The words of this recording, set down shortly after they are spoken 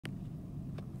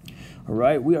All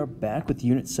right, we are back with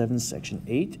Unit 7, Section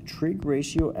 8, trig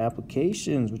ratio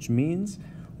applications, which means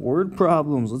word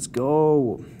problems. Let's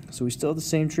go. So we still have the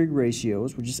same trig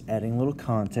ratios. We're just adding a little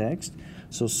context.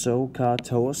 So, ka,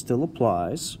 toa still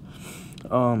applies.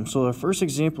 So our first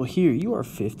example here, you are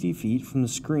 50 feet from the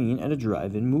screen at a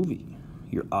drive-in movie.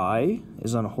 Your eye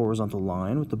is on a horizontal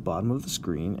line with the bottom of the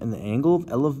screen, and the angle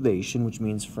of elevation, which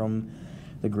means from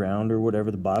the ground or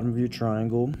whatever, the bottom of your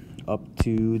triangle up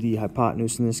to the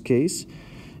hypotenuse in this case,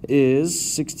 is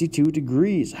 62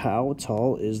 degrees. How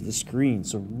tall is the screen?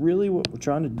 So really what we're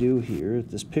trying to do here,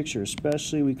 this picture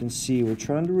especially, we can see we're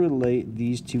trying to relate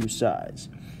these two sides.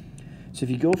 So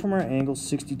if you go from our angle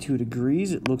 62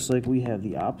 degrees, it looks like we have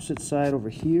the opposite side over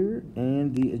here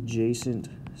and the adjacent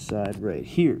side right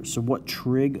here. So what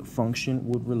trig function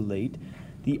would relate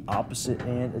the opposite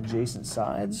and adjacent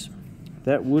sides?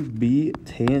 That would be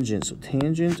tangent. So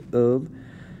tangent of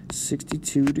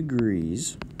 62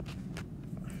 degrees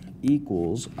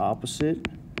equals opposite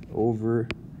over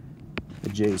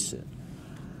adjacent.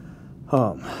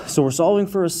 So we're solving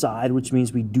for a side, which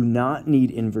means we do not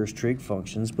need inverse trig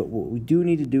functions, but what we do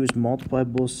need to do is multiply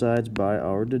both sides by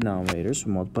our denominator. So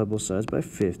multiply both sides by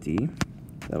 50.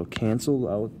 That'll cancel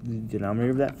out the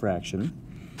denominator of that fraction.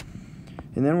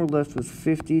 And then we're left with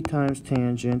 50 times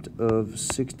tangent of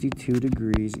 62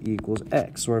 degrees equals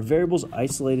x. So our variable's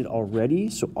isolated already,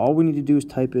 so all we need to do is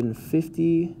type in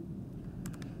 50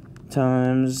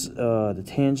 times the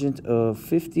tangent of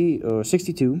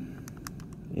 62,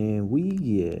 and we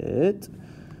get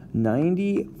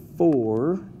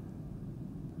 94,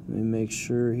 let me make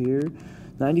sure here,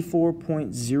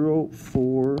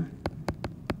 94.04.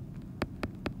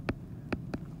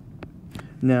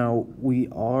 Now, we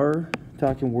are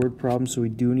talking word problems, so we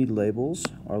do need labels.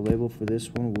 Our label for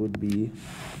this one would be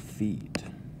feet.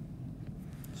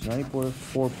 So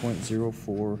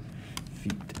 94.04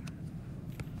 feet.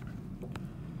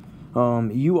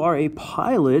 You are a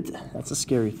pilot, that's a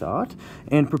scary thought,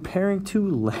 and preparing to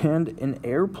land an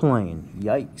airplane.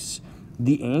 Yikes.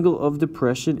 The angle of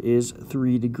depression is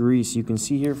 3 degrees. So you can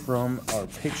see here from our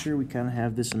picture, we kind of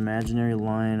have this imaginary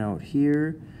line out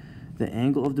here. The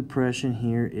angle of depression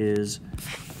here is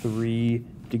 3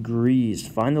 degrees.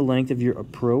 Find the length of your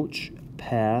approach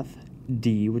path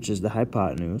D, which is the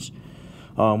hypotenuse,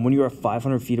 when you are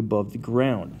 500 feet above the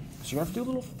ground. So you're going to have to do a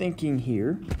little thinking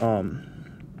here.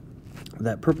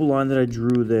 That purple line that I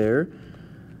drew there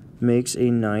makes a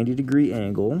 90-degree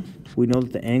angle. We know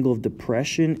that the angle of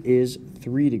depression is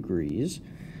 3 degrees.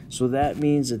 So that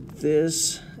means that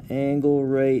this angle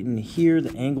right in here,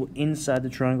 the angle inside the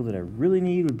triangle that I really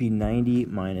need would be 90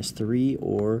 minus 3,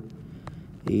 or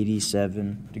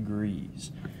 87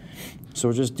 degrees. So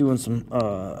we're just doing some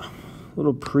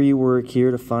little pre-work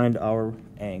here to find our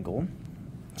angle.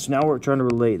 So now we're trying to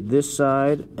relate this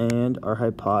side and our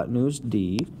hypotenuse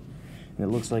D. And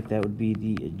it looks like that would be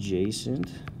the adjacent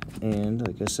and,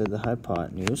 like I said, the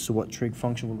hypotenuse. So what trig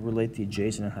function would relate the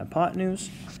adjacent and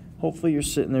hypotenuse? Hopefully you're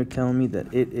sitting there telling me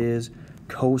that it is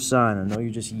cosine. I know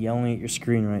you're just yelling at your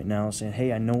screen right now saying,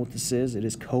 hey, I know what this is. It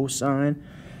is cosine.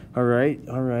 All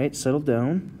right, settle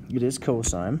down. It is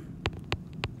cosine.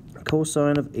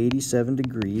 Cosine of 87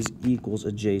 degrees equals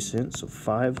adjacent, so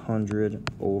 500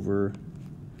 over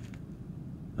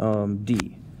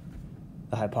D,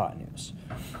 the hypotenuse.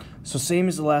 So same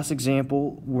as the last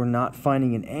example, we're not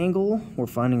finding an angle, we're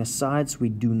finding a side, so we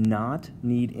do not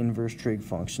need inverse trig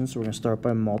functions. So we're going to start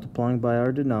by multiplying by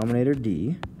our denominator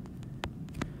D.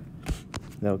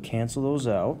 That'll cancel those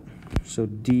out. So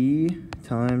D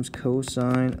times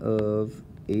cosine of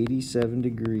 87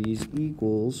 degrees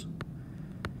equals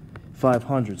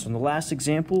 500. So in the last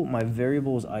example, my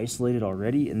variable is isolated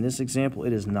already. In this example,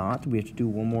 it is not. We have to do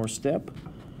one more step,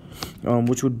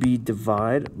 which would be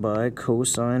divide by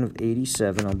cosine of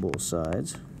 87 on both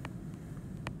sides.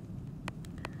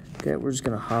 Okay, we're just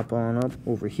going to hop on up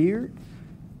over here.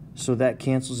 So that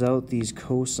cancels out these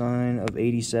cosine of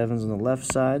 87s on the left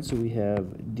side. So we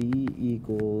have D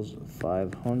equals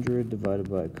 500 divided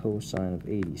by cosine of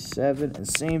 87. And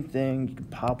same thing, you can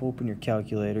pop open your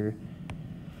calculator.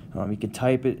 You can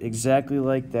type it exactly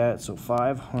like that. So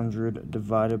 500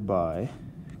 divided by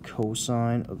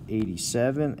cosine of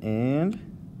 87, and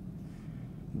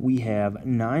we have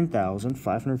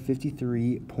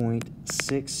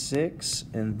 9,553.66,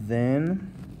 and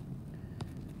then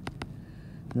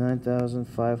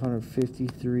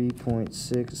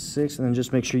 9,553.66, and then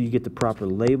just make sure you get the proper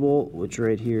label, which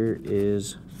right here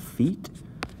is feet.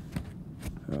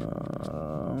 There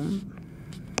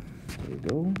you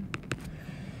go.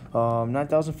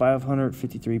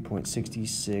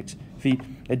 9,553.66 feet.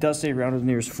 It does say round to the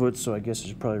nearest foot, so I guess I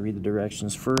should probably read the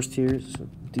directions first here. So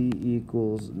D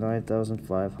equals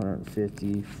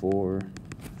 9,554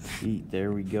 feet.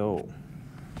 There we go.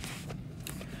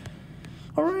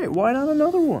 All right, why not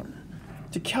another one?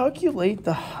 To calculate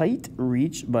the height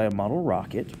reached by a model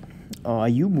rocket,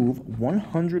 you move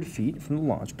 100 feet from the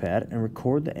launch pad and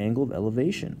record the angle of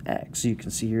elevation, x. So you can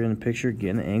see here in the picture,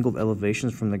 again, the angle of elevation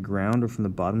is from the ground or from the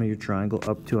bottom of your triangle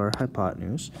up to our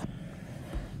hypotenuse.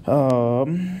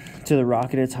 To the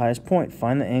rocket at its highest point.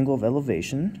 Find the angle of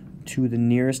elevation to the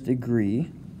nearest degree.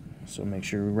 So make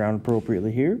sure we round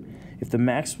appropriately here. If the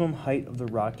maximum height of the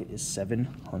rocket is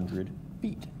 700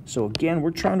 feet. So again,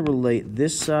 we're trying to relate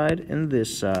this side and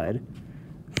this side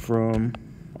from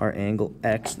our angle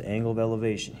x, the angle of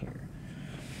elevation here.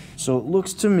 So it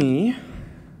looks to me,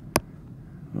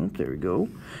 oh, there we go.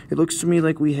 It looks to me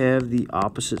like we have the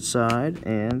opposite side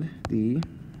and the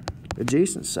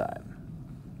adjacent side,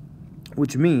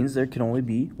 which means there can only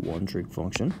be one trig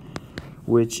function,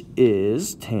 which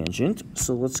is tangent.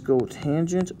 So let's go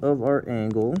tangent of our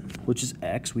angle, which is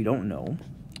x, we don't know,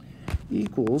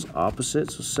 equals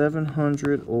opposite, so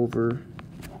 700 over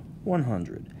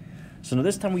 100. So now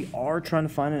this time we are trying to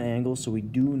find an angle, so we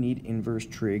do need inverse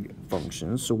trig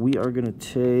functions. So we are going to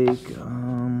take, I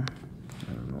don't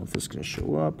know if this is going to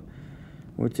show up.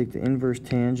 We're going to take the inverse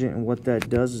tangent, and what that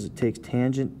does is it takes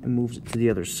tangent and moves it to the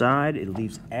other side. It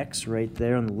leaves x right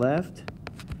there on the left.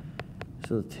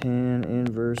 So the tan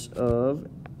inverse of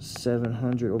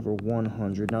 700 over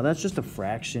 100. Now that's just a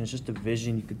fraction, it's just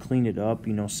division. You could clean it up.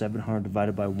 You know, 700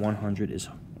 divided by 100 is,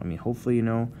 I mean, hopefully you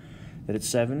know that it's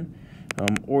 7.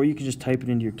 Or you can just type it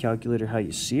into your calculator how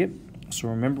you see it. So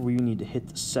remember, we need to hit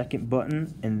the second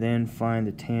button and then find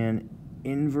the tan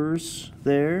inverse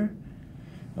there.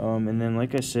 And then,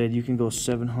 like I said, you can go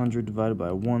 700 divided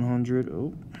by 100.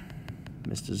 Oh,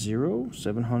 missed a 0.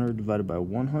 700 divided by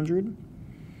 100.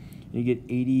 You get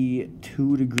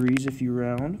 82 degrees if you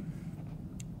round.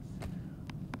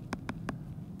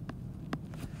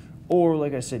 Or,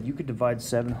 like I said, you could divide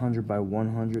 700 by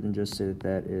 100 and just say that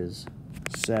that is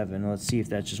 7. Let's see if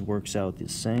that just works out the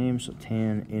same. So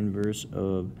tan inverse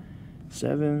of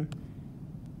 7.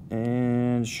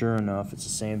 And sure enough, it's the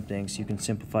same thing. So you can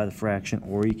simplify the fraction,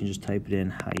 or you can just type it in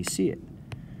how you see it.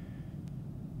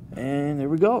 And there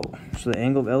we go. So the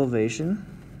angle of elevation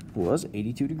was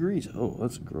 82 degrees. Oh,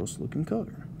 that's a gross looking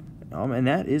color. And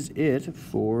that is it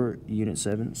for Unit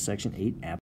 7, Section 8 application.